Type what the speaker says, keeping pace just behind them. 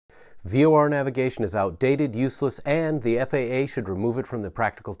VOR navigation is outdated, useless, and the FAA should remove it from the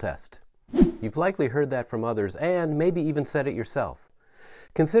practical test. You've likely heard that from others and maybe even said it yourself.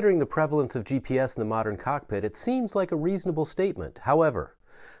 Considering the prevalence of GPS in the modern cockpit, it seems like a reasonable statement. However,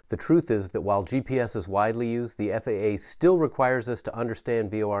 the truth is that while GPS is widely used, the FAA still requires us to understand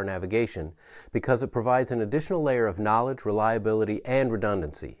VOR navigation because it provides an additional layer of knowledge, reliability, and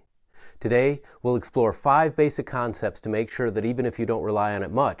redundancy. Today, we'll explore 5 basic concepts to make sure that even if you don't rely on it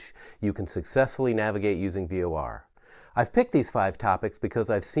much, you can successfully navigate using VOR. I've picked these 5 topics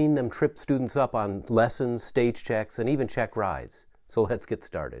because I've seen them trip students up on lessons, stage checks, and even check rides. So let's get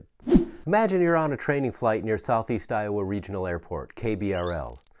started. Imagine you're on a training flight near Southeast Iowa Regional Airport,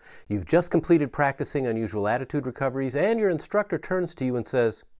 KBRL. You've just completed practicing unusual attitude recoveries, and your instructor turns to you and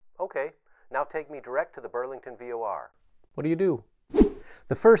says, "Okay, now take me direct to the Burlington VOR." What do?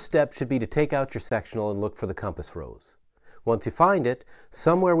 The first step should be to take out your sectional and look for the compass rose. Once you find it,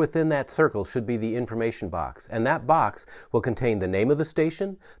 somewhere within that circle should be the information box, and that box will contain the name of the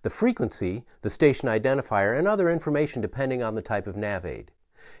station, the frequency, the station identifier, and other information depending on the type of nav aid.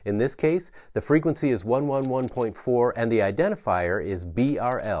 In this case, the frequency is 111.4 and the identifier is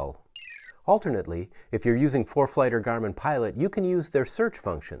BRL. Alternately, if you're using ForeFlight or Garmin Pilot, you can use their search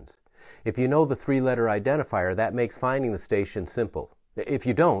functions. If you know the 3-letter identifier, that makes finding the station simple. If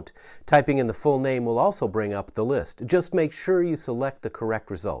you don't, typing in the full name will also bring up the list. Just make sure you select the correct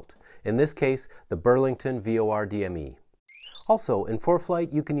result. In this case, the Burlington VOR DME. Also, in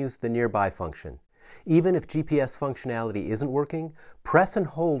ForeFlight, you can use the nearby function. Even if GPS functionality isn't working, press and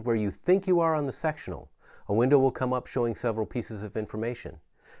hold where you think you are on the sectional. A window will come up showing several pieces of information.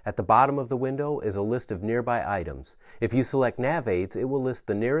 At the bottom of the window is a list of nearby items. If you select nav aids, it will list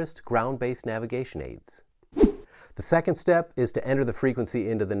the nearest ground-based navigation aids. The second step is to enter the frequency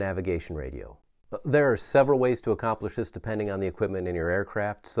into the navigation radio. There are several ways to accomplish this depending on the equipment in your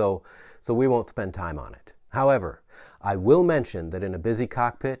aircraft, so we won't spend time on it. However, I will mention that in a busy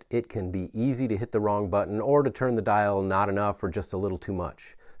cockpit, it can be easy to hit the wrong button or to turn the dial not enough or just a little too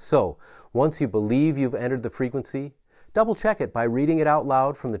much. So, once you believe you've entered the frequency, double check it by reading it out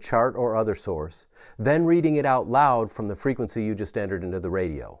loud from the chart or other source, then reading it out loud from the frequency you just entered into the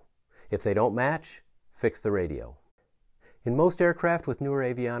radio. If they don't match, fix the radio. In most aircraft with newer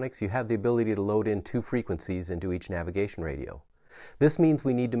avionics, you have the ability to load in 2 frequencies into each navigation radio. This means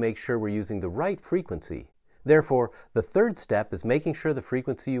we need to make sure we're using the right frequency. Therefore, the third step is making sure the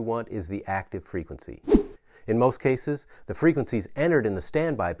frequency you want is the active frequency. In most cases, the frequency is entered in the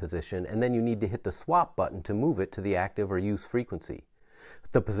standby position, and then you need to hit the swap button to move it to the active or use frequency.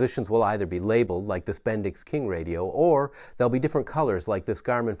 The positions will either be labeled, like this Bendix King radio, or they'll be different colors, like this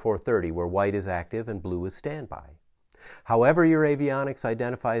Garmin 430, where white is active and blue is standby. However your avionics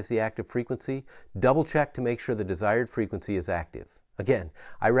identifies the active frequency, double check to make sure the desired frequency is active. Again,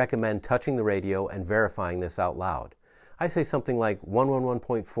 I recommend touching the radio and verifying this out loud. I say something like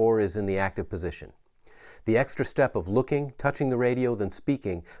 111.4 is in the active position. The extra step of looking, touching the radio, then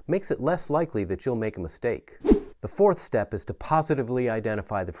speaking makes it less likely that you'll make a mistake. The fourth step is to positively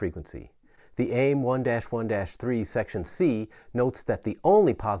identify the frequency. The AIM 1-1-3 Section C notes that the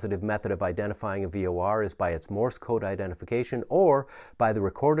only positive method of identifying a VOR is by its Morse code identification or by the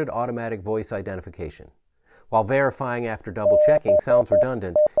recorded automatic voice identification. While verifying after double checking sounds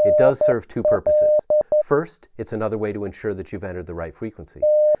redundant, it does serve 2 purposes. First, it's another way to ensure that you've entered the right frequency.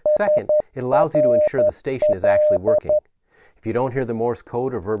 Second, it allows you to ensure the station is actually working. If you don't hear the Morse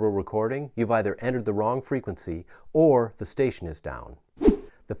code or verbal recording, you've either entered the wrong frequency or the station is down.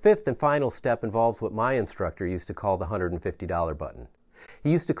 The fifth and final step involves what my instructor used to call the $150 button.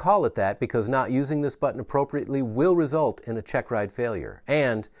 He used to call it that because not using this button appropriately will result in a check ride failure.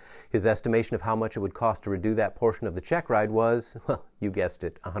 And his estimation of how much it would cost to redo that portion of the check ride was, well, you guessed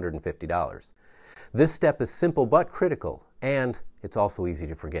it, $150. This step is simple but critical, and it's also easy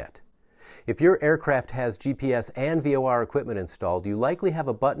to forget. If your aircraft has GPS and VOR equipment installed, you likely have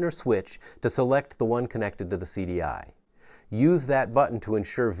a button or switch to select the one connected to the CDI. Use that button to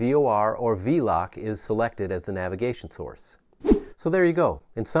ensure VOR or VLOC is selected as the navigation source. So there you go.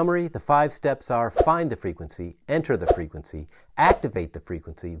 In summary, the 5 steps are: find the frequency, enter the frequency, activate the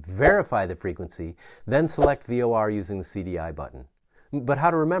frequency, verify the frequency, then select VOR using the CDI button. But how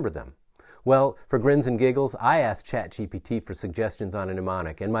to remember them? Well, for grins and giggles, I asked ChatGPT for suggestions on a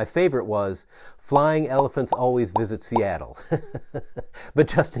mnemonic, and my favorite was, "Flying elephants always visit Seattle." But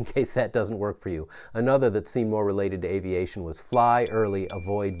just in case that doesn't work for you, another that seemed more related to aviation was, "Fly early,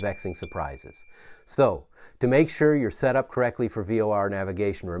 avoid vexing surprises." So, to make sure you're set up correctly for VOR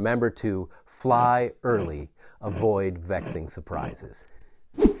navigation, remember to fly early, avoid vexing surprises.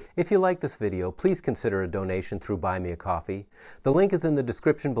 If you like this video, please consider a donation through Buy Me a Coffee. The link is in the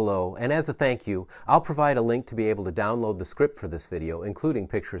description below, and as a thank you, I'll provide a link to be able to download the script for this video, including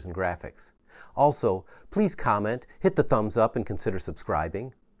pictures and graphics. Also, please comment, hit the thumbs up, and consider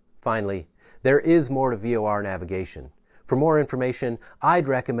subscribing. Finally, there is more to VOR navigation. For more information, I'd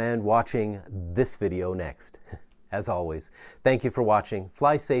recommend watching this video next. As always, thank you for watching,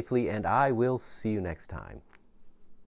 fly safely, and I will see you next time.